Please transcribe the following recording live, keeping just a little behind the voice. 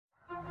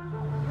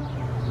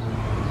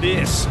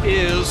This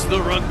is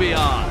the Rugby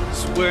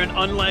Odds, where an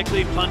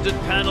unlikely pundit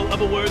panel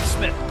of a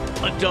wordsmith,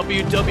 a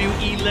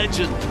WWE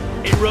legend,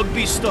 a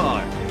rugby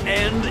star,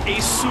 and a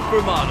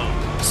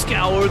supermodel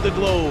scour the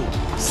globe,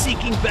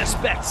 seeking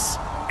best bets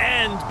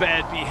and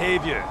bad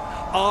behavior.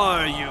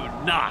 Are you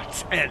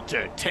not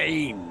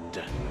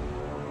entertained?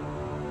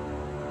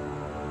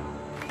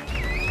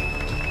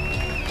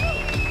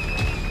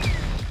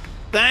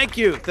 Thank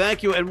you.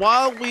 And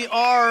while we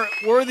are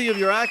worthy of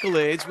your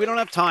accolades, we don't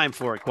have time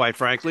for it, quite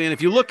frankly. And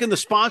if you look in the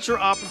sponsor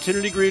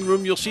opportunity green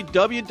room, you'll see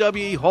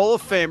WWE Hall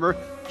of Famer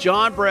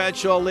John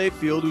Bradshaw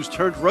Layfield, who's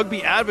turned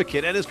rugby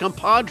advocate, and his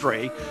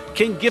compadre,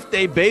 King Gift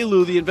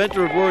Bailu, the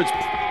inventor of words,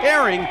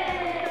 preparing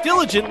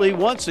diligently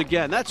once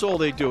again. That's all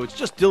they do. It's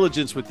just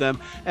diligence with them.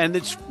 And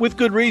it's with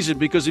good reason,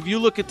 because if you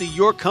look at the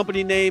Your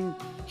Company Name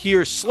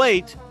Here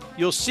slate,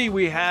 you'll see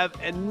we have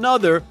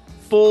another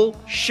full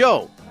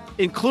show,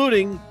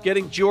 including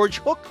getting George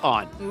Hook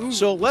on. Ooh.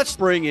 So let's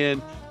bring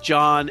in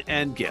John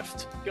and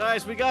Gift.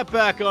 Guys, we got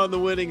back on the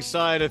winning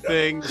side of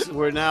things. We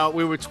were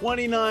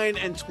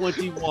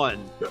 29-21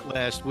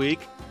 last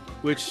week,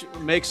 which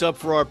makes up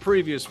for our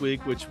previous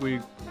week, which we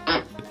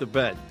hit the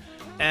bed.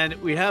 And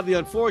we have the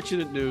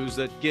unfortunate news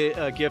that,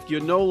 Gift,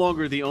 you're no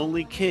longer the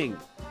only king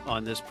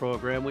on this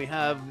program. We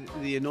have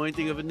the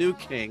anointing of a new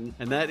king,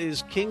 and that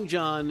is King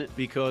John,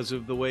 because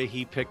of the way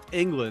he picked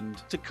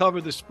England to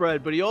cover the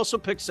spread, but he also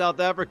picked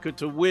South Africa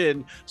to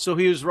win, so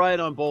he was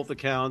right on both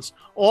accounts.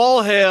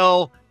 All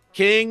hail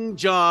King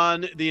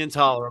John the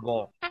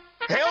Intolerable.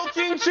 Hail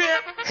King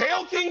Champ,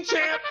 hail King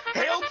Champ,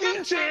 hail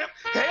King Champ,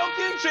 hail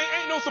King Champ.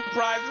 Ain't no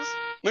surprises.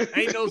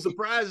 Ain't no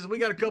surprises. We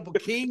got a couple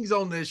kings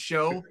on this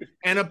show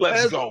and a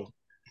peasant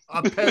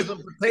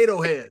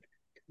potato head.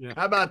 Yeah.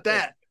 How about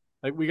that?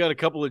 Like, we got a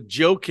couple of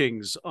Joe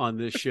Kings on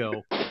this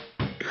show.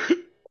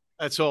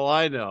 That's all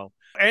I know.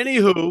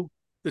 Anywho,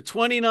 the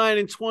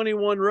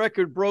 29-21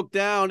 record broke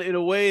down in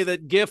a way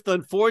that, Gift,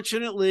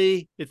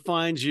 unfortunately, it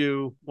finds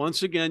you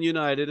once again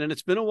united, and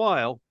it's been a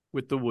while,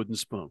 with the wooden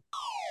spoon.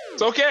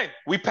 It's okay.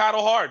 We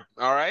paddle hard,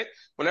 all right?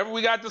 Whenever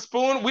we got the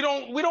spoon, we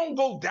don't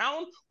go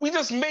down. We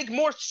just make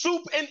more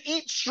soup and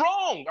eat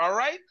strong, all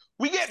right?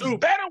 We get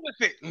better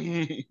with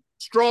it.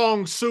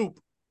 Strong soup.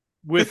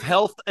 With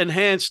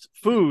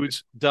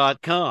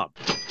healthenhancedfoods.com.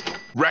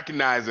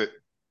 Recognize it.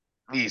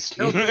 East.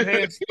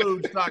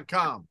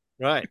 Healthenhancedfoods.com.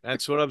 Right.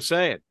 That's what I'm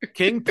saying.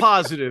 King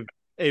Positive,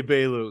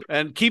 Bailu.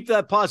 And keep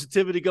that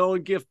positivity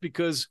going, Gift,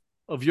 because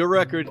of your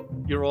record,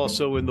 you're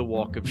also in the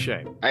walk of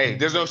shame. Hey,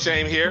 there's no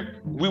shame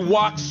here. We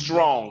walk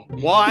strong.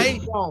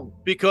 Why?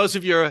 Because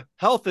of your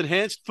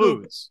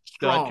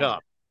healthenhancedfoods.com.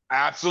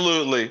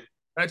 Absolutely.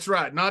 That's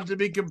right. Not to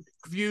be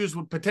confused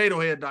with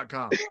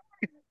potatohead.com.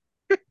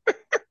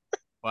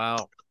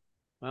 Wow.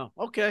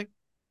 Okay.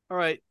 All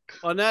right.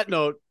 On that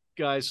note,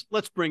 guys,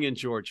 let's bring in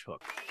George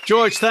Hook.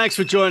 George, thanks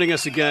for joining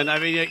us again. I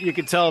mean, you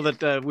can tell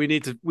that we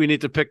need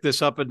to pick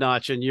this up a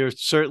notch, and you're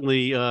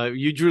certainly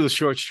you drew the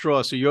short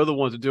straw, so you're the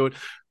one to do it.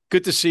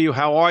 Good to see you.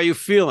 How are you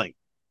feeling?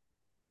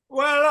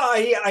 Well,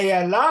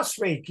 I last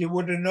week you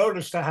would have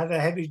noticed I had a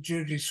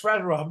heavy-duty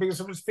sweater on because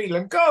I was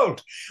feeling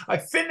cold. I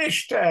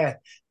finished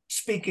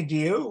speaking to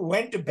you,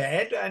 went to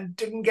bed, and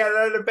didn't get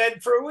out of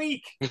bed for a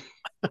week.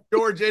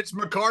 George, it's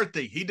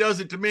McCarthy. He does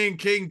it to me and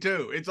King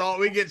too. It's all,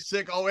 we get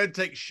sick. We have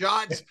to take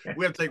shots.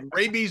 We have to take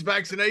rabies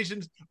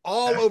vaccinations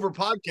all over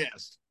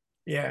podcasts.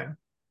 Yeah,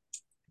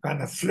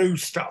 kind of flu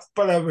stuff.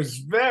 But I was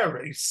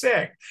very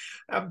sick.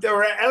 There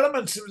were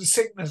elements of the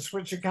sickness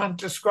which you can't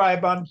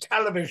describe on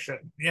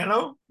television, you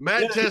know?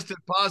 Matt tested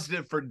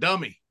positive for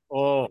dummy.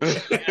 Oh,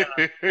 yeah.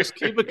 Just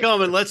keep it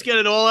coming. Let's get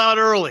it all out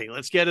early. Do you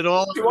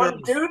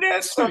want to do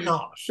this or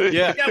not?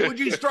 Yeah. Would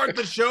you start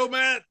the show,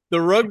 Matt? The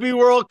Rugby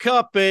World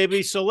Cup,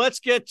 baby. So let's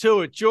get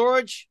to it.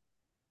 George,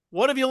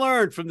 what have you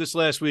learned from this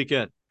last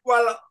weekend?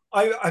 Well,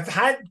 I've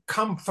had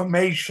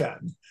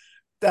confirmation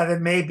that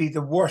it may be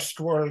the worst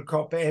World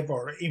Cup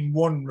ever in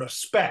one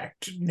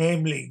respect,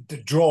 namely the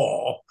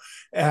draw.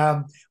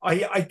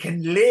 I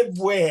can live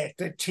with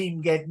the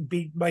team getting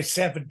beat by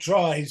 7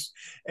 tries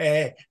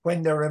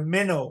when they're a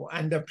minnow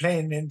and they're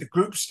playing in the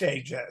group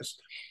stages.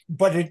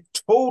 But it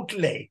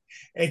totally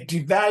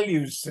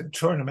devalues the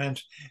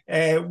tournament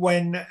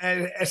when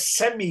a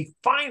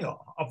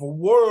semi-final of a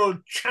world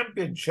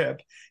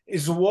championship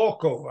is a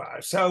walkover.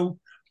 So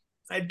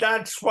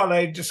that's what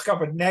I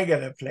discovered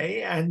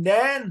negatively. And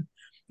then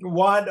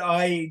what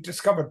I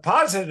discovered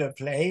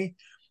positively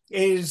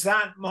is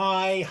that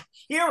my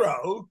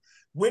hero,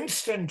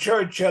 Winston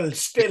Churchill,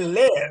 still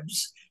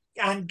lives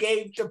and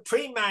gave the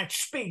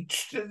pre-match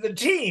speech to the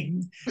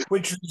team,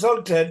 which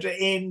resulted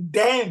in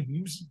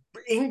them,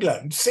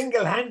 England,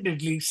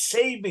 single-handedly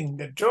saving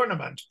the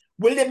tournament.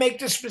 Will they make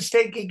this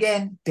mistake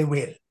again? They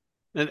will.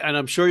 And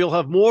I'm sure you'll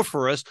have more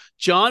for us.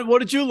 John, what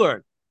did you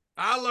learn?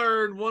 I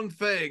learned one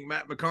thing,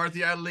 Matt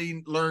McCarthy. I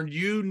learned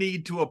you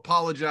need to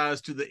apologize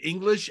to the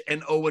English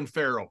and Owen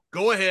Farrell.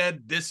 Go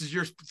ahead. This is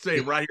your say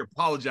right here.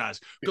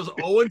 Apologize. Because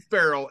Owen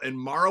Farrell and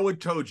Maro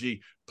Itoje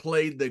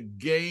played the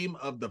game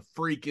of the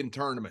freaking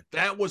tournament.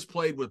 That was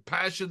played with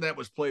passion. That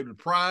was played with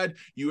pride.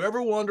 You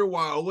ever wonder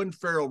why Owen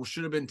Farrell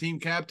should have been team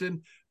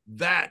captain?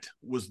 That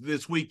was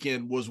this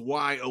weekend was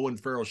why Owen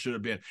Farrell should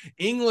have been.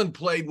 England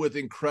played with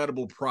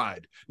incredible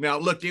pride. Now,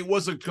 look, it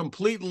was a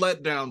complete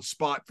letdown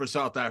spot for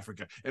South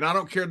Africa. And I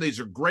don't care. These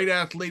are great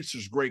athletes.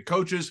 There's great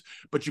coaches,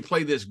 but you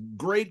play this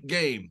great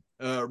game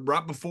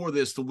right before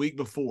this, the week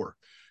before.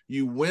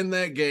 You win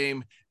that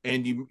game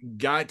and you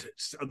got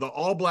the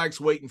All Blacks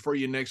waiting for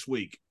you next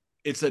week.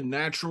 It's a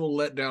natural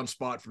letdown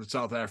spot for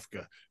South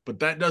Africa, but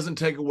that doesn't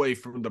take away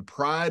from the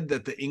pride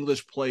that the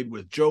English played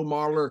with. Joe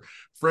Marler,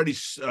 Freddie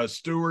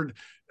Stewart,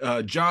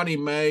 Johnny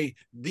May.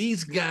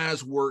 These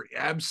guys were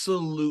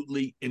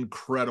absolutely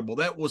incredible.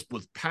 That was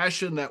with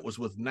passion. That was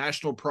with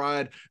national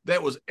pride.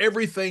 That was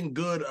everything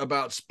good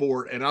about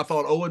sport. And I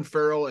thought Owen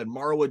Farrell and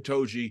Maro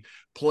Itoje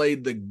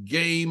played the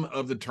game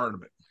of the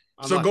tournament.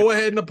 So go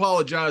ahead and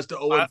apologize to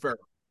Owen Farrell.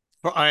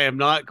 I am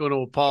not going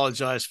to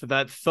apologize for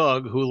that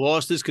thug who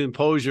lost his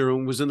composure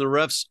and was in the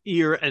ref's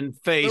ear and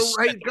face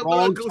at the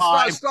wrong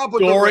time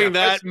during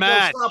that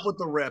match. Stop with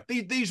the ref.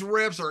 These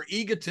refs are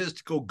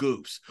egotistical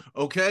goofs,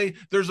 okay?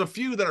 There's a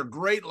few that are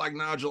great like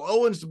Nigel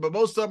Owens, but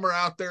most of them are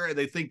out there and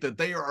they think that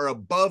they are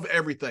above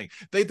everything.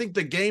 They think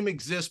the game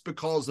exists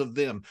because of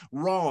them.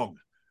 Wrong.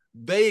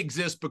 They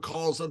exist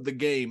because of the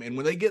game. And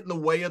when they get in the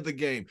way of the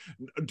game,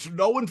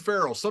 Owen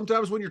Farrell,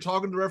 sometimes when you're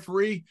talking to the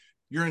referee,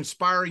 you're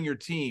inspiring your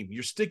team.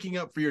 You're sticking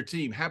up for your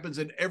team. Happens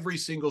in every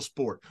single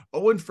sport.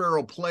 Owen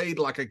Farrell played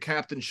like a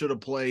captain should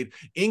have played.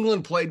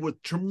 England played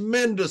with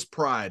tremendous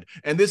pride.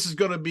 And this is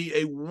going to be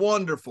a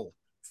wonderful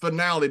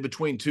finale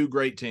between two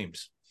great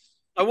teams.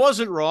 I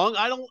wasn't wrong.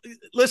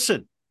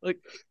 Listen.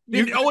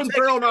 Did Owen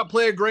Farrell not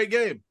play a great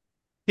game?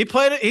 He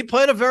played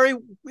a very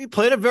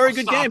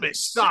good game.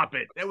 Stop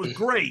it. That was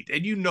great.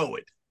 And you know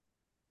it.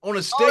 On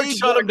a Pollard stage,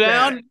 shut him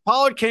down.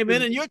 Pollard came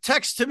in, and your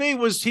text to me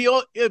was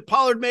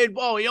Pollard made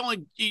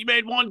he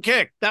made one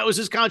kick. That was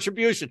his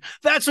contribution.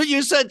 That's what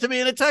you said to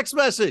me in a text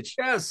message.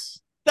 Yes,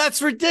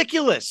 that's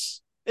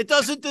ridiculous. It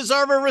doesn't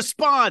deserve a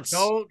response.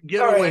 Don't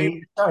get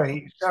away.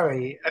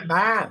 Sorry,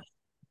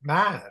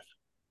 Matt.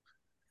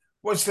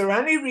 Was there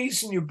any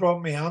reason you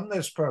brought me on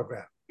this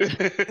program?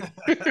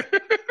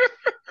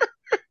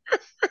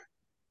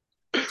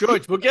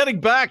 George, we're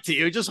getting back to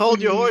you. Just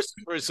hold your horses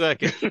for a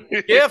second.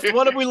 Gift,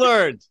 what have we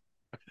learned?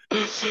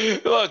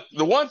 Look,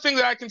 the one thing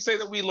that I can say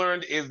that we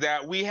learned is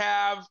that we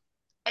have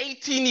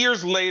 18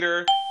 years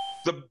later,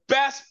 the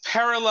best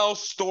parallel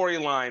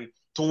storyline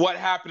to what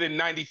happened in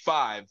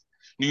 95.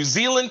 New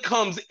Zealand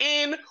comes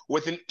in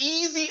with an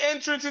easy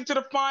entrance into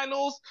the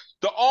finals.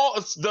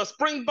 The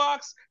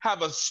Springboks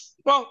have an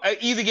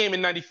easy game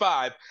in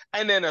 95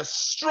 and then a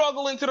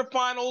struggle into the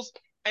finals.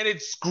 And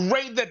it's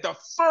great that the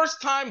first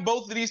time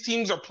both of these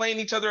teams are playing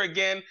each other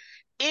again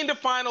in the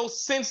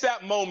finals since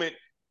that moment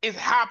is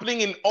happening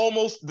in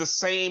almost the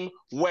same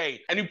way.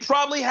 And you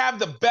probably have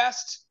the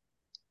best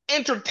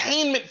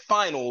entertainment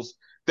finals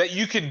that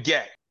you could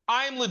get.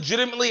 I'm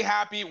legitimately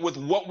happy with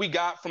what we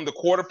got from the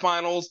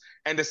quarterfinals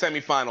and the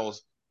semifinals.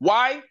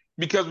 Why?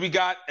 Because we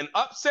got an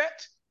upset,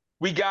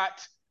 we got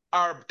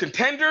our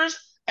contenders,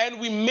 and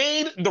we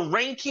made the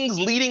rankings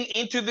leading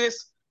into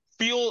this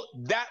feel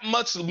that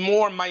much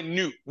more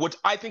minute, which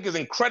I think is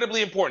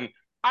incredibly important.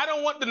 I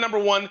don't want the number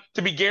one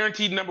to be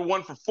guaranteed number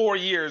one for 4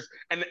 years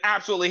and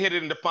absolutely hit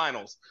it in the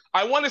finals.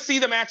 I want to see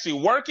them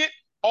actually work it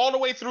all the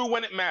way through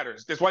when it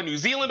matters. That's why New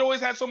Zealand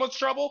always had so much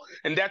trouble,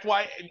 and that's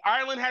why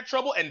Ireland had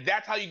trouble, and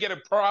that's how you get a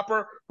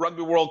proper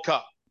Rugby World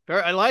Cup.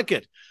 I like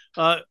it.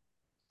 I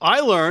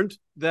learned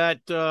that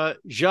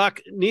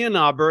Jacques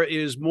Nienaber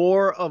is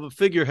more of a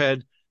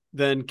figurehead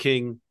than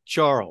King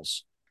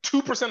Charles.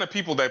 2% of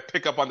people that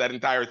pick up on that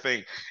entire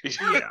thing.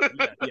 Yeah.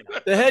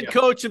 The head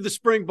coach of the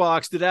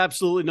Springboks did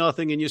absolutely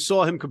nothing, and you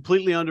saw him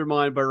completely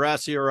undermined by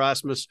Rassie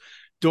Erasmus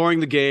during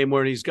the game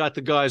where he's got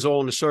the guys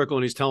all in a circle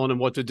and he's telling them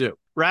what to do.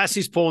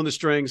 Rassie's pulling the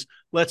strings.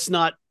 Let's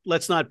not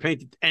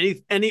paint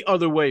it any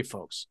other way,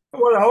 folks.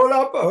 Well, hold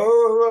up.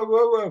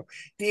 Whoa.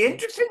 The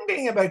interesting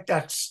thing about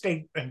that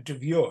statement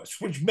of yours,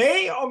 which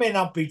may or may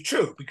not be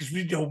true because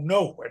we don't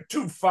know. We're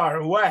too far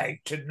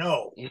away to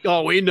know.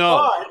 Oh, we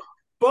know.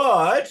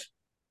 But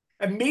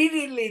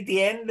immediately at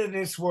the end of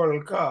this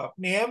World Cup,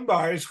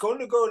 Nienaber is going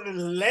to go to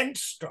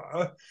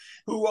Leinster,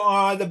 who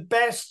are the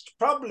best,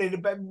 probably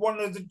one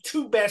of the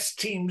two best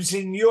teams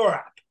in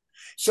Europe.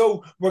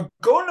 So we're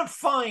going to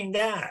find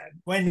out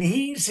when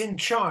he's in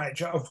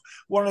charge of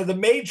one of the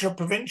major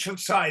provincial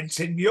sides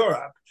in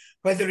Europe,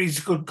 whether he's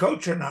a good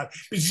coach or not,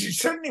 because he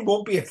certainly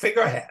won't be a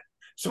figurehead.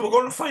 So we're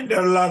going to find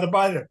out a lot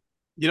about it.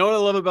 You know what I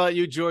love about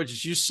you, George,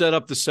 is you set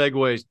up the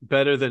segues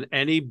better than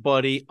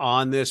anybody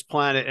on this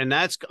planet. And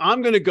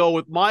I'm going to go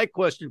with my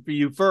question for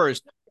you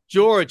first.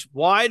 George,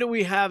 why do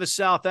we have a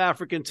South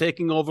African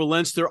taking over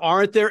Leinster?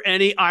 Aren't there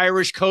any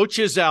Irish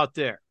coaches out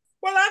there?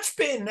 Well, that's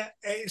been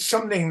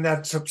something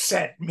that's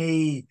upset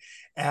me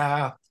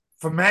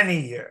for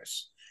many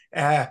years.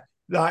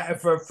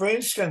 For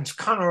instance,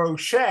 Conor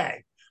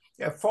O'Shea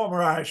a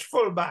former Irish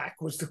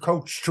fullback, was the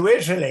coach to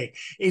Italy,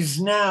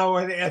 is now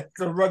at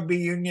the Rugby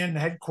Union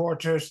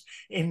headquarters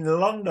in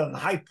London,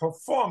 high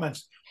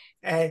performance.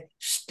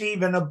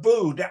 Stephen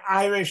Abou, the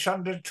Irish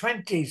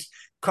under-20s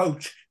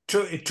coach,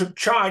 took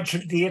charge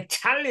of the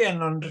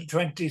Italian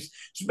under-20s.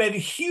 It's made a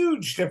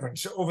huge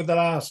difference over the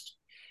last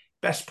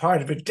best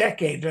part of a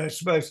decade, I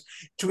suppose,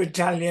 to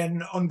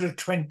Italian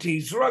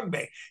under-20s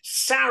rugby.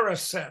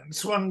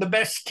 Saracens, one of the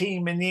best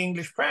team in the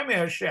English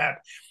Premiership,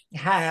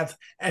 have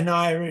an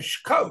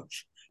Irish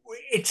coach.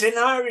 It's an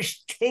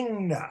Irish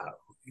thing now.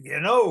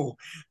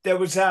 There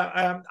was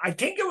I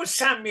think it was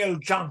Samuel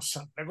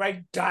Johnson, the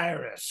great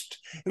diarist,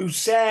 who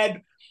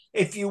said,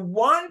 if you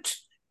want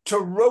to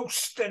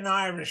roast an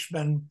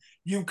Irishman,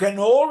 you can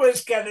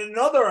always get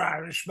another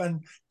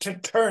Irishman to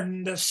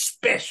turn the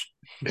spit.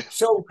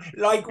 So,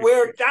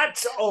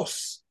 that's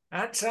us.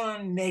 That's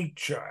our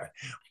nature.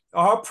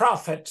 Our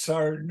prophets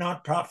are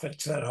not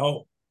prophets at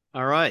home.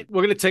 All right.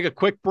 We're going to take a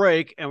quick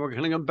break, and we're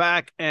going to come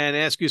back and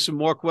ask you some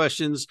more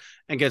questions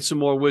and get some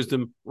more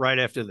wisdom right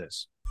after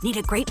this. Need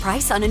a great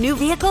price on a new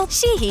vehicle?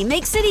 Sheehy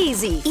makes it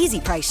easy.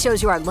 Easy Price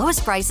shows you our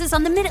lowest prices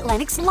on the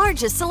Mid-Atlantic's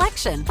largest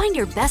selection. Find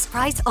your best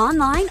price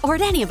online or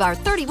at any of our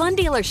 31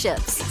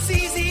 dealerships. It's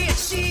easy at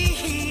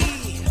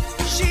Sheehy.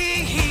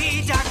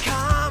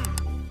 Sheehy.com.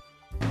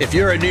 If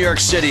you're in New York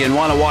City and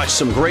want to watch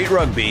some great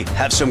rugby,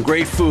 have some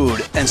great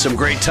food, and some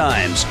great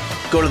times,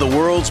 go to the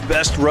world's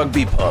best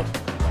rugby pub,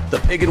 the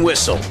Pig and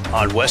Whistle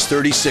on West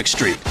 36th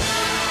Street.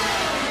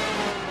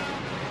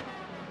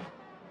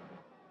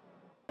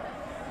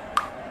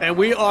 And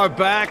we are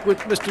back with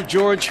Mr.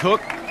 George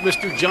Hook,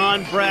 Mr.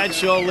 John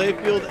Bradshaw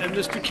Layfield, and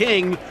Mr.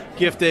 King,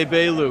 Gift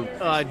Bailu.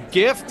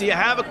 Gift, do you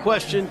have a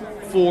question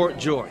for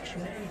George?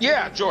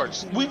 Yeah,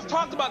 George, we've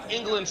talked about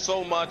England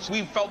so much.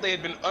 We felt they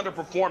had been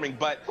underperforming,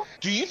 but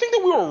do you think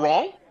that we were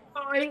wrong?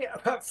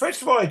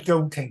 First of all, I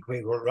don't think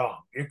we were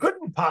wrong. You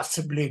couldn't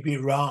possibly be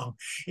wrong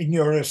in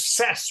your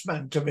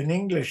assessment of an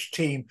English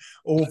team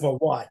over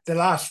the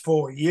last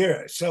 4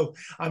 years. So,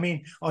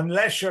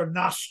 unless you're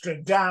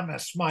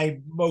Nostradamus, my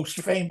most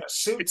famous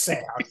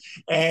soothsayer,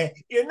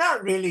 you're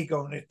not really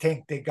going to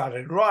think they got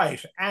it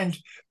right. And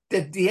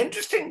the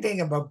interesting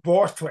thing about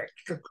Borthwick,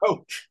 the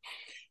coach,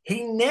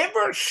 he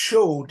never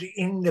showed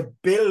in the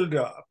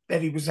build-up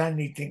that he was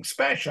anything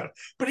special,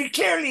 but he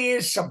clearly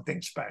is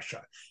something special.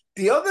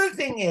 The other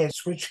thing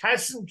is, which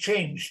hasn't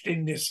changed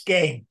in this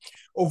game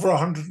over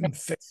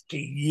 150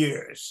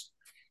 years,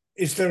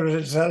 is there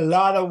is a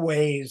lot of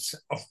ways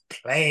of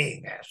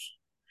playing it.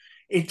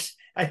 It's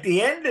at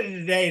the end of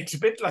the day, it's a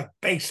bit like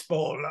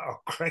baseball or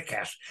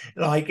cricket.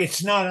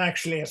 It's not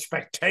actually a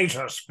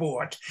spectator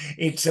sport.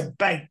 It's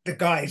about the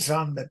guys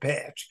on the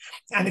pitch.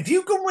 And if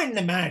you can win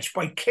the match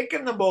by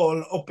kicking the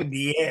ball up in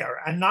the air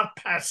and not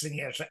passing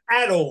it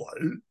at all,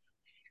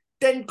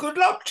 then good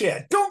luck to you.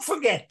 Don't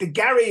forget, the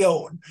Gary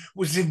Owen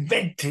was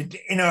invented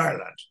in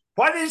Ireland.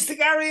 What is the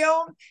Gary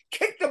Owen?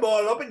 Kick the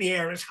ball up in the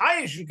air as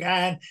high as you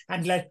can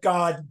and let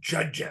God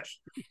judge it.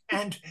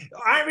 And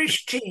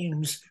Irish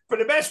teams, for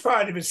the best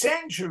part of a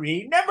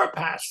century, never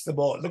passed the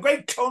ball. The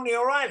great Tony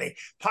O'Reilly,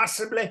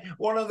 possibly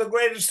one of the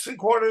greatest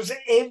three-quarters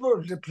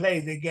ever to play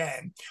the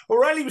game.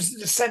 O'Reilly was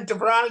the centre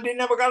for Ireland. He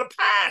never got a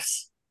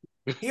pass.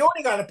 He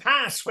only got a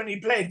pass when he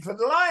played for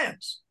the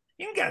Lions.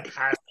 You can get a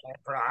pass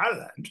for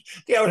Ireland.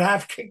 They would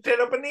have kicked it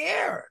up in the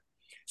air.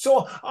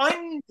 So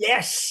I'm,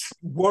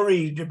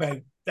 worried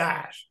about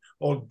that.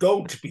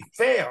 Although, to be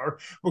fair,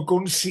 we're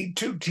going to see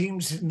two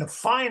teams in the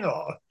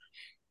final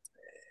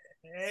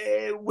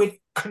with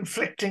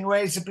conflicting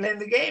ways of playing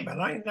the game.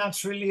 And I think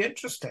that's really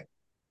interesting.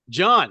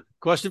 John,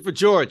 question for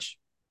George.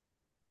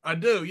 I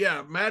do,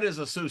 yeah. Matt is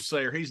a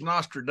soothsayer. He's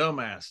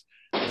Nostradamus.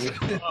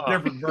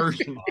 Different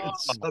version,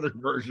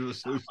 southern version of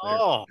soothsayer.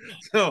 Oh,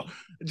 so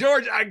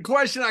George,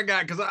 question I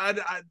got, because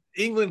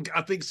England,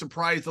 I think,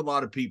 surprised a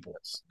lot of people.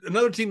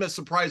 Another team that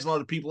surprised a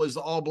lot of people is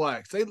the All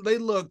Blacks. They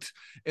looked,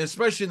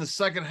 especially in the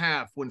second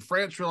half, when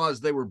France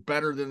realized they were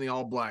better than the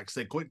All Blacks.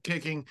 They quit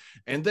kicking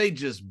and they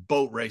just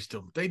boat raced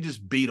them. They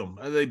just beat them.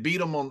 They beat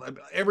them on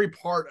every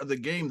part of the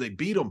game. They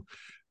beat them.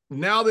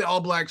 Now the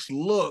All Blacks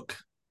look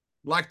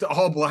like the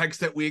All Blacks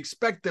that we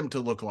expect them to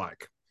look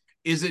like.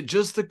 Is it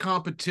just the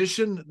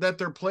competition that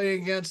they're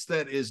playing against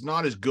that is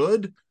not as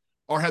good?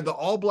 Or have the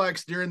All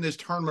Blacks during this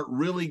tournament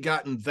really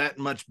gotten that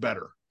much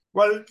better?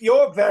 Well,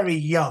 you're very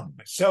young,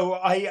 so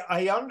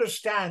I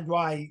understand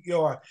why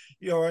your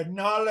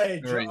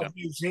knowledge of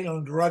New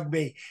Zealand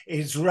rugby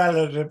is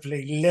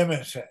relatively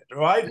limited,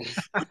 right?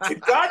 But you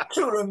got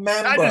to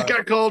remember... I just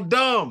got called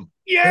dumb.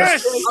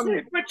 Yes!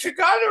 But you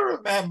got to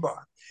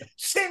remember,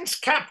 since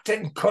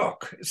Captain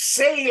Cook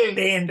sailed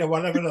into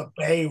whatever the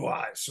bay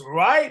was,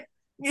 right?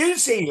 New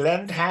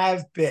Zealand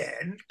have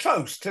been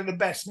close to the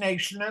best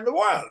nation in the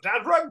world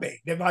at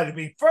rugby. They've either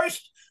been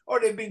first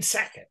or they've been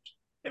second.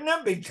 They've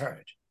never been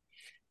third.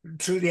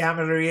 Through the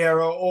amateur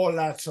era, all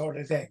that sort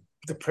of thing.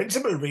 The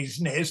principal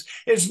reason is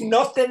there's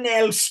nothing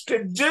else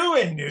to do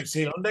in New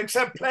Zealand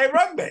except play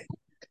rugby,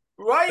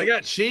 right? They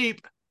got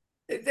sheep.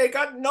 They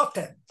got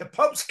nothing. The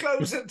pubs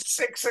close at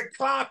 6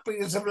 o'clock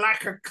because of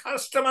lack of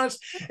customers.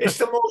 It's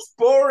the most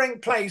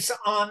boring place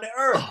on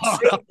earth,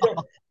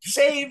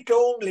 saved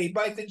only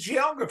by the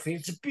geography.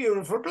 It's a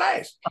beautiful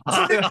place.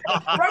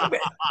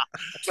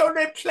 So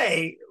they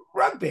play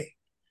rugby.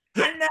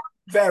 And they're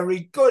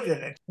very good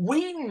at it.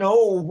 We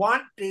know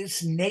what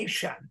this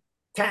nation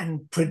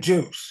can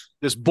produce.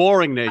 This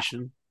boring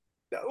nation.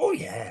 Oh,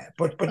 yeah,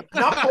 but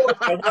not boring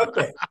at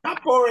rugby.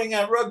 Not boring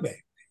at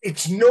rugby.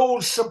 It's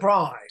no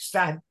surprise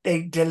that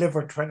they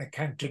delivered when it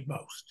counted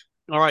most.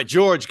 All right,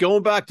 George,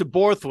 going back to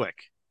Borthwick.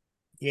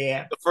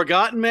 Yeah. The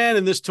forgotten man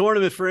in this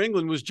tournament for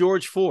England was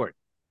George Ford.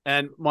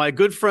 And my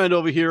good friend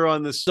over here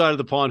on this side of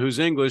the pond, who's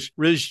English,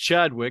 Riz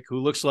Chadwick, who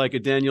looks like a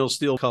Danielle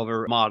Steele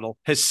cover model,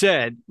 has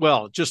said,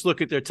 well, just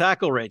look at their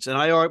tackle rates.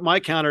 And my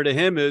counter to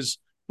him is,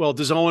 well,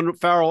 does Owen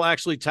Farrell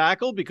actually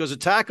tackle? Because a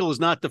tackle is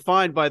not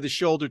defined by the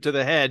shoulder to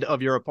the head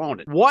of your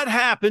opponent. What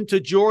happened to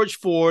George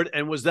Ford,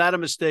 and was that a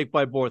mistake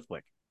by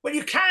Borthwick? Well,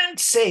 you can't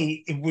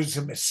say it was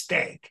a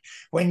mistake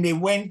when they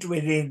went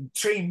within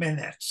 3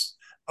 minutes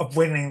of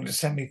winning the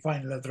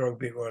semi-final of the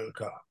Rugby World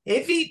Cup.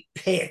 If he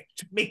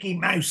picked Mickey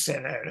Mouse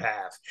in at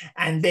half,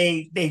 and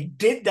they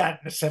did that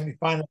in the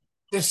semi-final,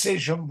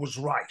 decision was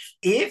right.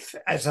 If,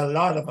 as a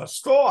lot of us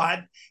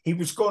thought, he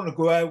was going to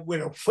go out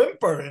with a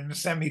whimper in the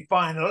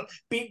semi-final,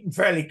 beaten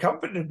fairly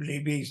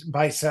comfortably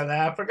by South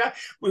Africa,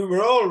 we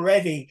were all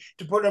ready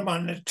to put him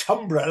on the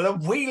tumbril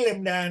and wheel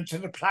him down to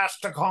the Place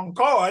de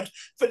Concorde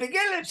for the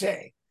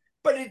guillotine.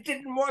 But it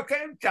didn't work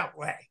out that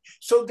way.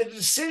 So the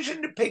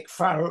decision to pick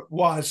Farrell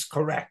was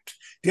correct.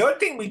 The other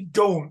thing we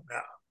don't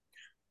know,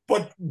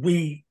 but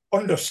we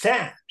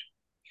understand,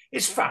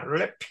 is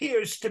Farrell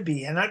appears to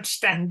be an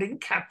outstanding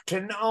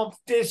captain of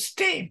this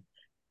team.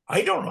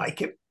 I don't like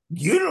him.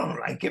 You don't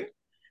like him.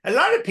 A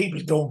lot of people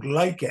don't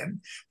like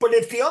him. But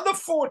if the other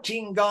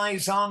 14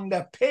 guys on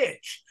the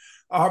pitch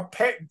are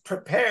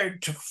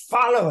prepared to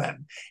follow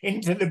him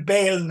into the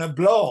Bail na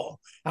Blow,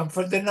 and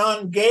for the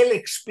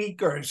non-Gaelic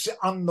speakers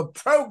on the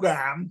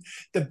programme,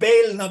 the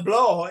Bail na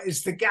Blow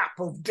is the gap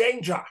of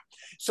danger.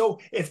 So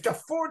if the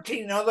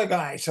 14 other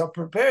guys are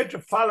prepared to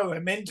follow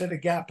him into the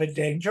gap of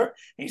danger,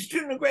 he's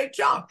doing a great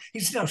job.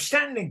 He's an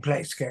outstanding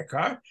place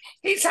kicker.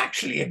 He's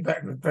actually a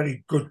very,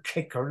 very good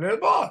kicker of the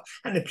ball.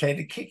 And they played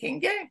a kicking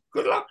game.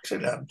 Good luck to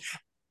them.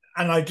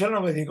 And I don't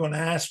know whether you're going to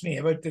ask me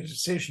about the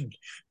decision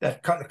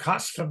that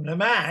cost them the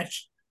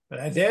match,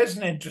 but there's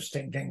an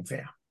interesting thing for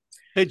you.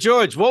 Hey,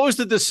 George, what was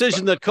the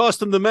decision that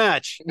cost them the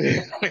match?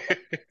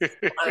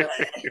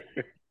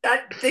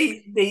 That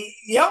the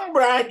young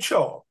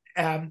Bradshaw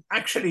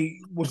actually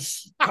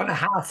was kind of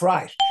half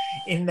right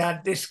in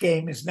that this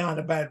game is not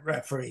about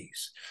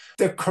referees.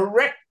 The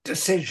correct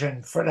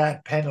decision for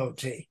that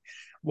penalty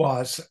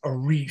was a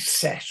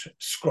reset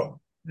scrum,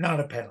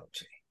 not a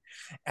penalty.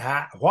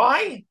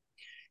 Why?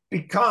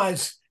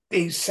 Because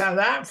the South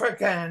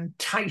African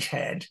tight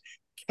head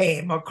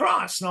came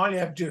across. And all you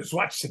have to do is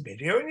watch the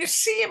video and you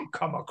see him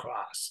come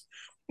across.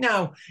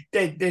 Now,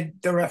 the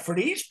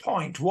referee's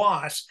point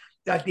was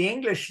that the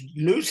English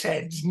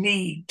loosehead's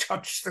knee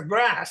touched the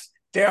grass,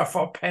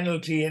 therefore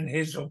penalty in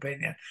his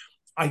opinion.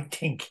 I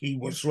think he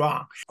was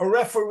wrong. A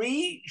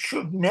referee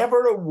should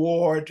never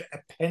award a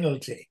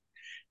penalty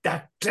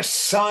that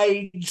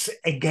decides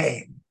a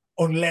game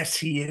unless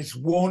he is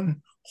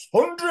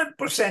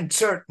 100%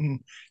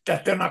 certain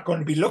that they're not going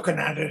to be looking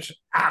at it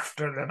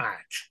after the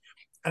match.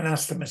 And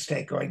that's the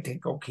mistake I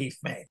think O'Keefe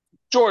made.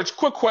 George,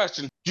 quick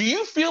question. Do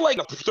you feel like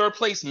a third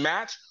place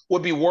match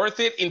would be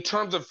worth it in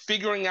terms of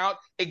figuring out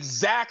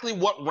exactly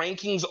what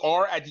rankings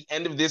are at the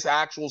end of this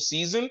actual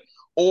season?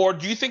 Or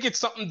do you think it's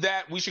something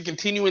that we should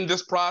continue in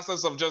this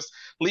process of just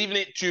leaving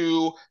it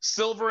to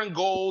silver and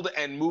gold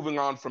and moving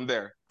on from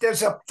there?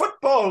 There's a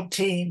football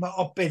team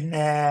up in,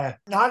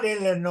 not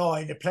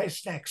Illinois, the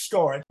place next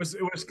door.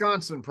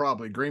 Wisconsin,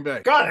 probably. Green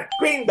Bay. Got it.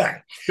 Green Bay.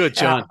 Good,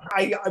 John.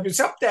 I was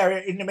up there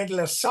in the middle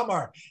of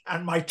summer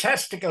and my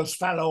testicles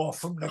fell off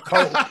from the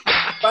cold.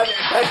 but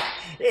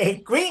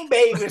Green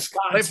Bay,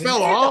 Wisconsin. They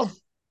fell off?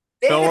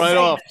 Fell right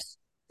off.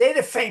 They had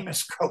a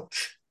famous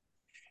coach.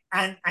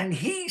 And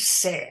he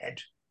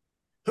said,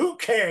 who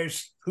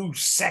cares who's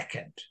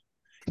second?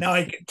 Now,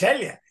 I can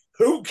tell you,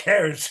 who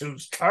cares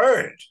who's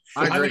third?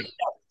 I agree. mean,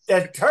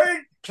 the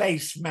third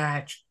place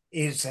match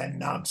is a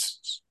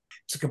nonsense.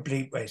 It's a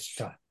complete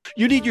waste of time.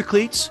 You need your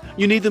cleats?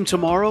 You need them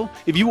tomorrow?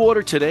 If you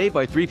order today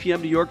by 3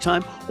 p.m. New York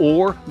time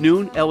or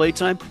noon LA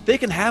time, they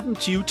can have them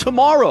to you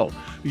tomorrow.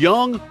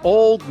 Young,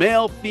 old,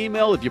 male,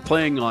 female, if you're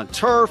playing on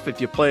turf,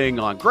 if you're playing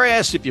on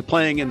grass, if you're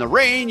playing in the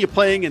rain, you're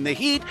playing in the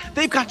heat,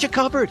 they've got you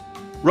covered.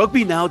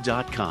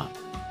 RugbyNow.com.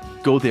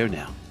 Go there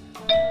now.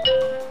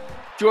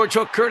 George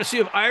Hook, courtesy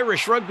of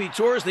Irish Rugby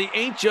Tours. They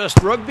ain't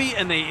just rugby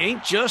and they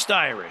ain't just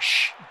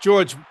Irish.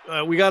 George,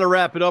 we got to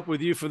wrap it up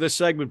with you for this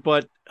segment,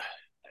 but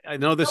I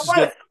know this is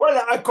good. Well,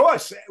 of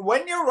course,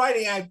 when you're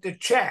writing out the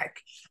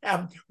check,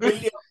 will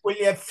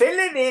you fill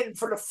it in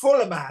for the full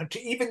amount,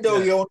 even though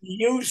you only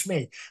use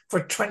me for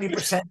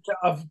 20%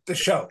 of the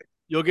show?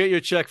 You'll get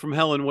your check from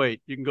Helen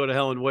Waite. You can go to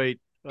Helen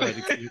Waite to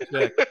get your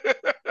check.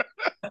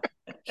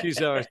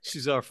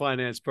 She's our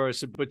finance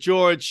person. But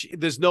George,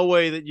 there's no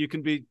way that you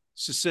can be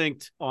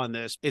succinct on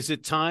this. Is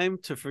it time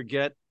to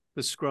forget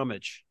the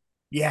scrummage?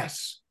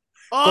 Yes.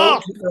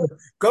 Oh!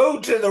 Go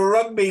to the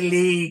rugby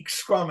league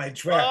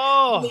scrummage where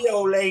the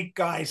late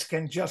guys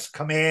can just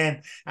come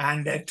in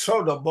and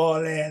throw the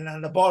ball in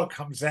and the ball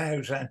comes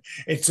out and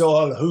it's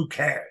all who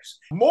cares.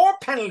 More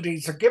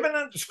penalties are given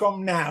at the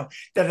scrum now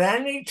than at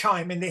any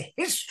time in the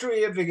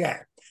history of the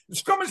game. The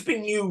scrum has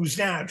been used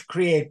now to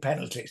create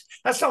penalties.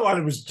 That's not what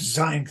it was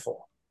designed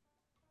for.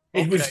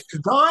 It was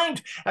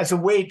designed as a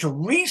way to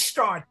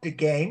restart the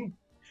game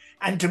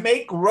and to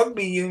make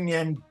rugby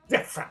union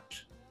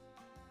different.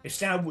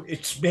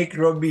 It's making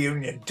rugby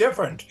union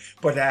different,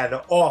 but at an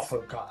awful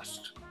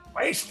cost.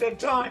 Waste of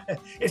time.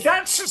 Is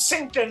that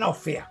succinct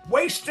enough for you?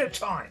 Waste of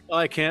time.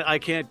 I can't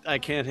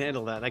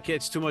handle that.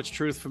 It's too much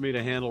truth for me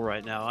to handle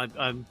right now.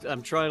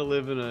 I'm trying to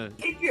live in a.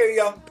 Keep your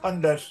young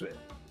pundit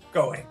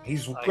going.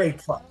 He's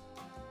great fun.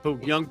 Who?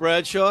 Young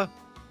Bradshaw?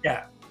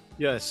 Yeah.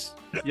 Yes.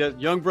 Yeah.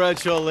 Young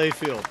Bradshaw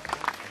Layfield.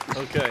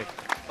 Okay.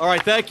 All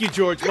right. Thank you,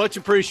 George. Much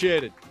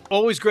appreciated.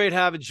 Always great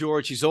having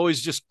George. He's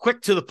always just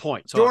quick to the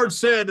point. George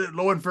said that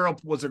Owen Farrell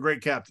was a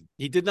great captain.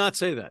 He did not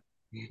say that.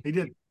 He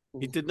did.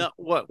 He did not.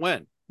 What?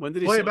 When? When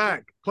did he play say it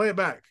back? That? Play it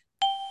back.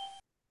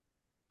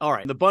 All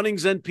right. The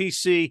Bunnings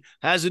NPC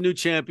has a new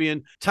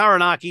champion.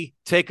 Taranaki,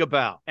 take a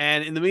bow.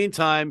 And in the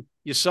meantime,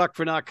 you suck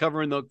for not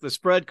covering the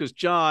spread because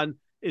John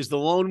is the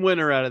lone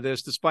winner out of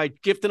this. Despite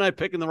Gift and I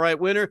picking the right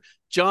winner,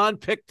 John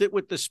picked it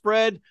with the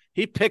spread.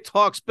 He picked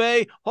Hawke's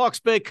Bay. Hawke's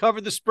Bay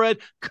covered the spread.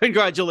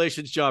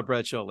 Congratulations, John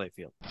Bradshaw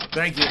Layfield.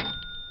 Thank you.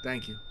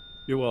 Thank you.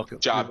 You're welcome.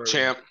 Job,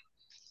 champ.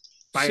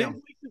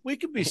 Bam. We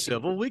can be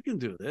civil. We can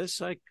do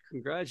this. I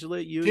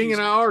congratulate you. King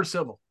and I are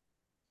civil.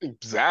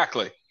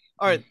 Exactly.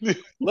 All right,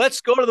 let's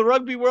go to the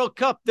Rugby World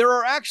Cup. There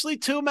are actually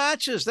 2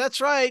 matches.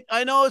 That's right.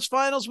 I know it's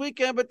finals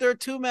weekend, but there are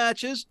 2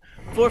 matches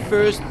for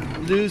first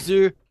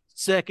loser,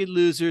 second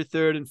loser,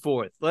 third, and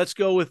fourth. Let's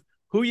go with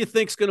who you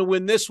think's going to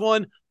win this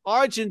one.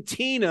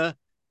 Argentina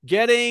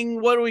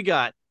getting, what do we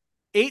got?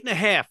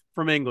 8.5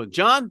 from England.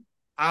 John?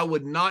 I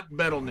would not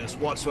bet on this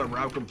whatsoever.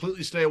 I would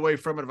completely stay away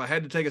from it. If I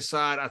had to take a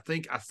side, I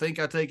think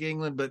I take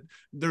England, but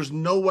there's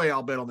no way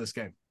I'll bet on this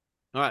game.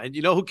 All right, and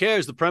you know who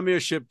cares? The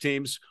Premiership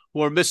teams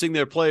who are missing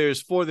their players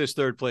for this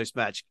third-place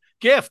match.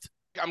 Gift.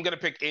 I'm going to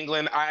pick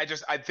England. I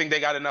think they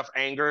got enough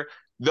anger,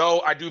 though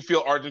I do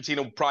feel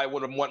Argentina probably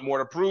would have want more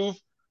to prove.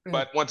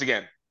 But once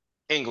again,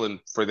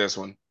 England for this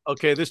one.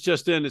 Okay, this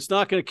just in. It's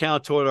not going to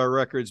count toward our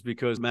records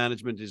because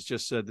management has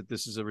just said that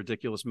this is a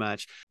ridiculous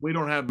match. We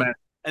don't have match.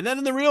 And then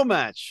in the real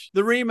match,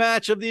 the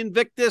rematch of the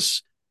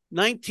Invictus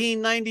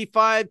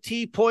 1995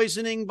 tea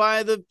poisoning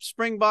by the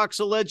Springboks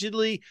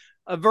allegedly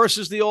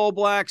versus the All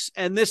Blacks.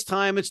 And this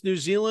time it's New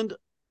Zealand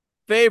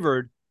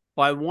favored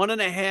by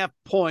 1.5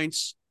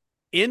 points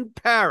in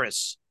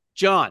Paris.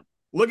 John.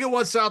 Look at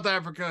what South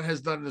Africa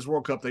has done in this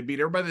World Cup. They beat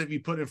everybody that you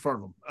put in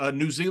front of them.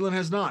 New Zealand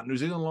has not. New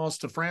Zealand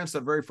lost to France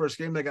that very first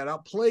game. They got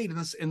outplayed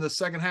in the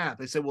second half.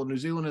 They said, well, New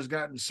Zealand has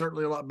gotten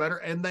certainly a lot better,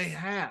 and they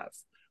have.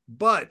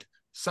 But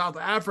South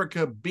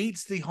Africa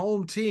beats the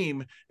home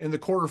team in the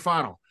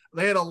quarterfinal.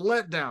 They had a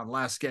letdown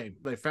last game.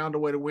 They found a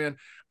way to win.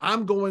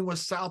 I'm going with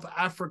South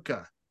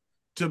Africa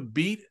to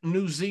beat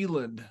New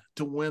Zealand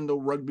to win the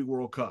Rugby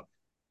World Cup.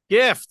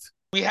 Gift.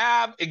 We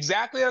have,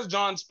 exactly as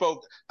John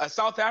spoke, a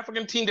South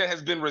African team that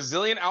has been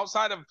resilient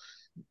outside of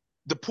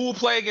the pool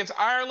play against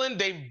Ireland.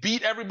 They've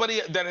beat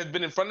everybody that has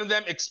been in front of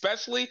them,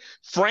 especially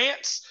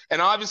France,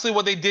 and obviously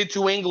what they did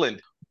to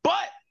England.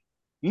 But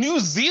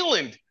New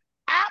Zealand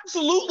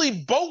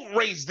absolutely boat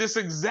raced this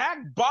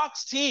exact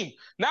Boks team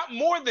not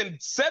more than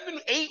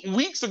 7-8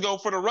 weeks ago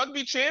for the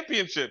Rugby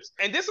Championships.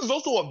 And this is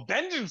also a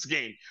vengeance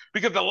game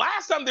because the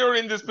last time they were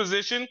in this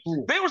position,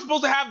 they were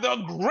supposed to have the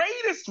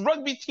greatest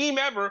rugby team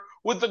ever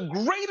with the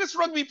greatest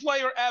rugby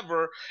player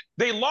ever.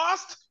 They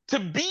lost to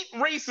beat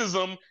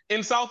racism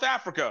in South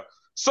Africa.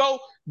 So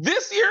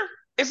this year,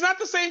 it's not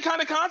the same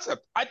kind of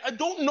concept. I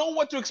don't know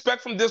what to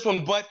expect from this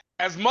one, but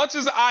as much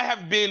as I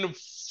have been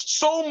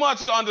so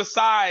much on the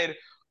side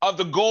of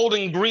the gold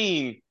and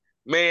green,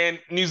 man,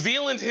 New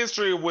Zealand's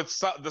history with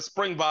the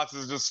Springboks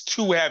is just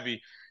too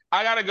heavy.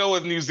 I got to go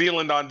with New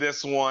Zealand on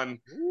this one.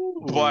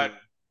 Ooh. But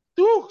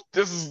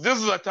this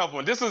is a tough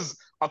one. This is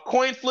a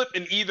coin flip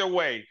in either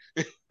way.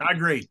 I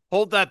agree.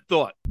 Hold that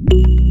thought.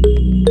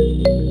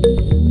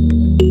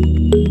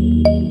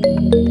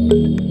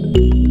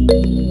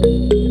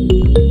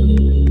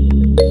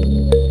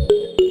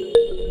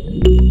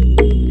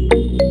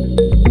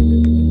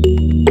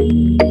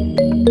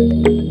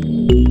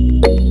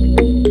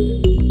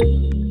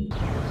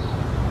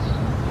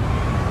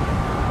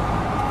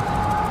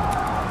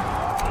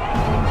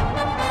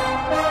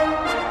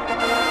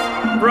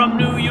 From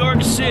New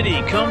York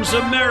City comes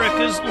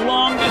America's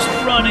longest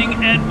running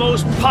and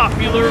most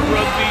popular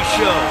rugby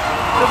show.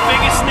 The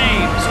biggest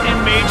names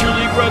in Major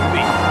League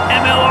Rugby,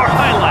 MLR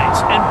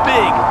highlights, and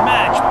big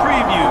match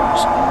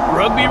previews.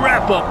 Rugby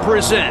Wrap-Up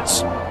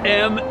presents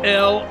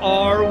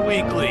MLR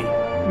Weekly,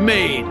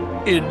 made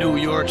in New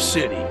York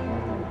City.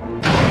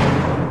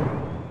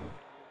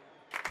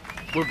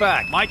 We're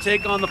back. My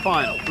take on the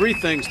final. 3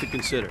 things to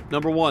consider.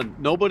 Number 1,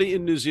 nobody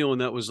in New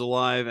Zealand that was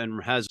alive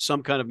and has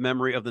some kind of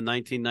memory of the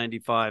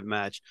 1995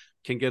 match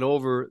can get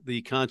over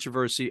the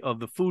controversy of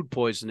the food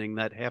poisoning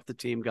that half the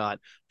team got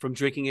from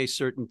drinking a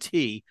certain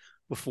tea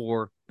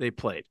before they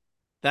played.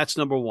 That's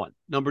number 1.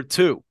 Number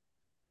 2,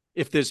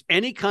 if there's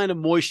any kind of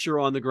moisture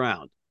on the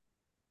ground,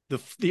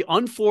 the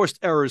unforced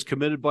errors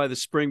committed by the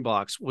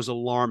Springboks was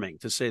alarming,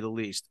 to say the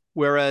least.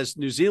 Whereas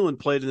New Zealand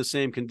played in the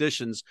same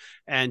conditions,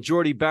 and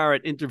Geordie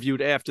Barrett,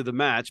 interviewed after the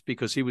match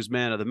because he was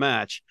man of the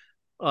match,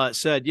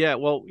 said, yeah,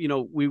 well,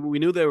 we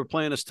knew they were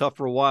playing us tough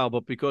for a while,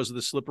 but because of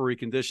the slippery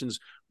conditions,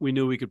 we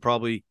knew we could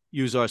probably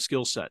use our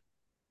skill set,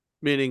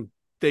 meaning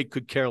they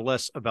could care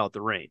less about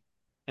the rain.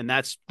 And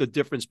that's the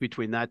difference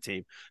between that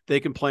team. They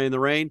can play in the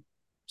rain.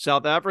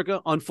 South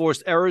Africa,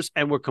 unforced errors,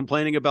 and we're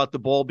complaining about the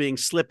ball being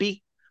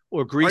slippy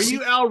or greasy. Are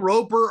you Al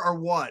Roper or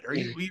what? Are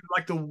you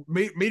like the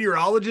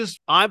meteorologist?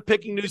 I'm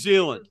picking New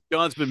Zealand.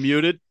 John's been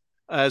muted.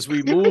 As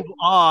we move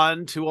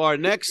on to our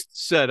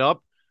next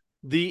setup,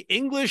 the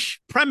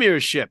English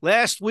Premiership.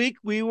 Last week,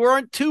 we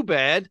weren't too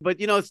bad, but,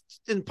 it's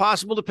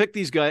impossible to pick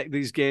these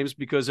games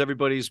because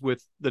everybody's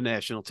with the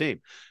national team.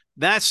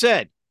 That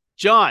said,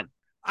 John.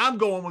 I'm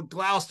going with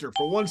Gloucester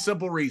for one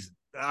simple reason.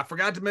 I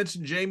forgot to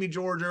mention Jamie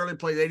George early,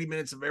 played 80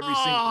 minutes of every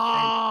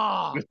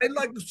single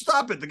game. And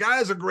stop it. The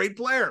guy is a great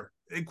player.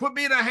 And quit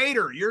being a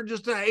hater. You're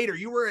just a hater.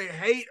 You were a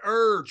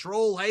hater,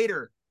 troll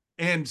hater.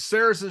 And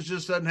Saracens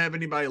just doesn't have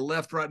anybody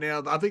left right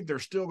now. I think they're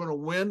still going to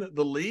win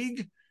the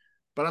league,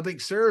 but I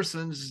think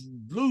Saracens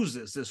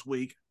loses this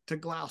week to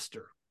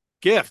Gloucester.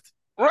 Gift.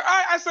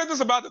 I said this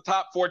about the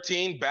top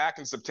 14 back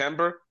in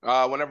September,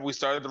 whenever we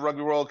started the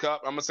Rugby World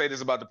Cup. I'm going to say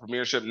this about the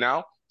Premiership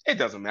now. It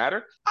doesn't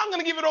matter. I'm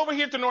going to give it over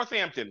here to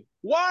Northampton.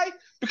 Why?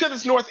 Because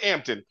it's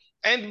Northampton.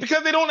 And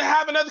because they don't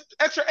have another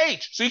extra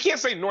H. So you can't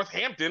say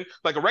Northampton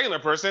like a regular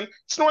person.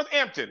 It's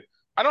Northampton.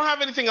 I don't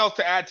have anything else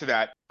to add to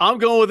that. I'm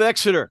going with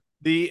Exeter.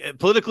 The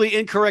politically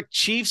incorrect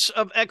Chiefs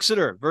of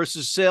Exeter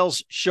versus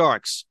Sales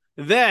Sharks.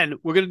 Then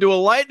we're going to do a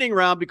lightning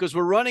round because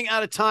we're running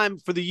out of time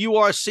for the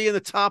URC in the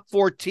top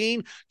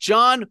 14.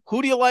 John,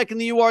 who do you like in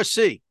the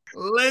URC?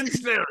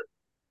 Leinster.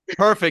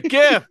 Perfect.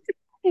 Gift.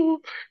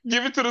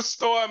 Give it to the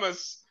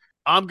Stormers.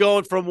 I'm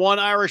going from one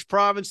Irish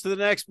province to the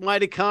next.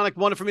 Mighty Connick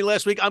won it for me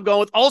last week. I'm going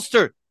with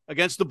Ulster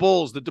against the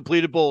Bulls, the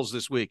depleted Bulls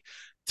this week.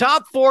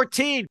 Top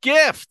 14,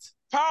 Gift.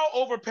 Power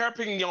over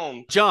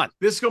Perpignan. John.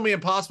 This is going to be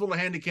impossible to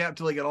handicap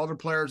until they get older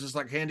players. It's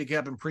like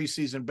handicapping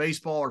preseason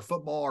baseball or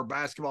football or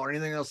basketball or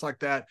anything else like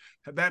that.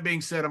 That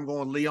being said, I'm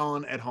going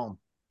Lyon at home.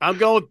 I'm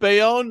going with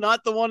Bayonne,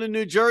 not the one in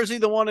New Jersey,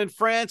 the one in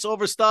France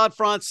over Stade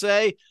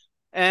Francais.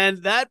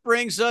 And that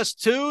brings us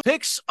to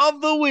Picks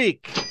of the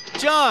Week.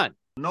 John.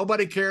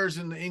 Nobody cares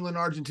in the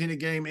England-Argentina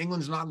game.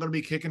 England's not going to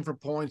be kicking for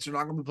points. They're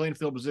not going to be playing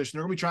field position.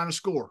 They're going to be trying to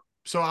score.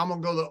 So I'm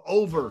going to go the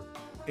over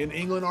in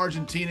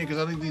England-Argentina because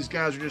I think these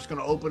guys are just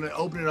going to open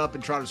it up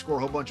and try to score a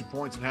whole bunch of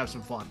points and have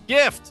some fun.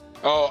 Gift.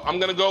 Oh, I'm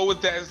going to go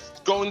with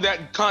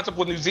that concept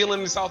with New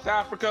Zealand and South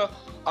Africa.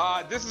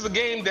 This is a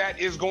game that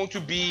is going to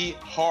be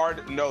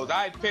hard-nosed.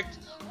 I picked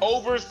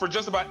overs for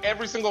just about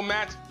every single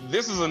match.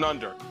 This is an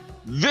under.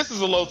 This is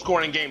a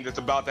low-scoring game that's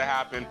about to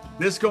happen.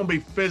 This is going to be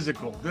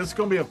physical. This is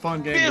going to be a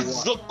fun game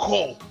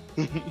Physical.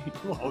 to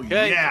watch.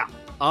 Okay. Yeah.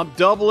 I'm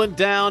doubling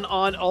down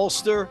on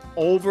Ulster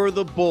over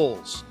the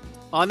Bulls.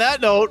 On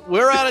that note,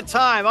 we're out of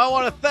time. I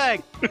want to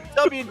thank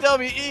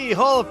WWE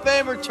Hall of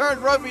Famer turned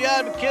rugby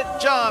advocate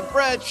John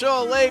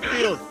Bradshaw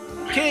Layfield,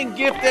 King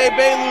Gift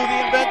Bailu,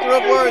 the inventor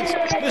of words,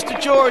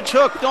 Mr. George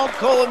Hook, don't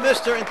call him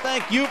Mr., and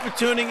thank you for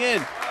tuning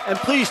in. And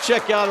please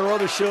check out our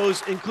other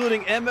shows,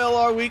 including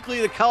MLR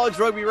Weekly, the College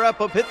Rugby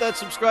Wrap-Up. Hit that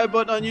subscribe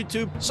button on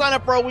YouTube. Sign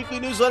up for our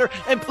weekly newsletter.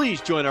 And please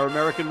join our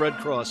American Red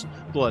Cross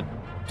Blood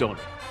Donor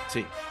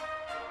Team.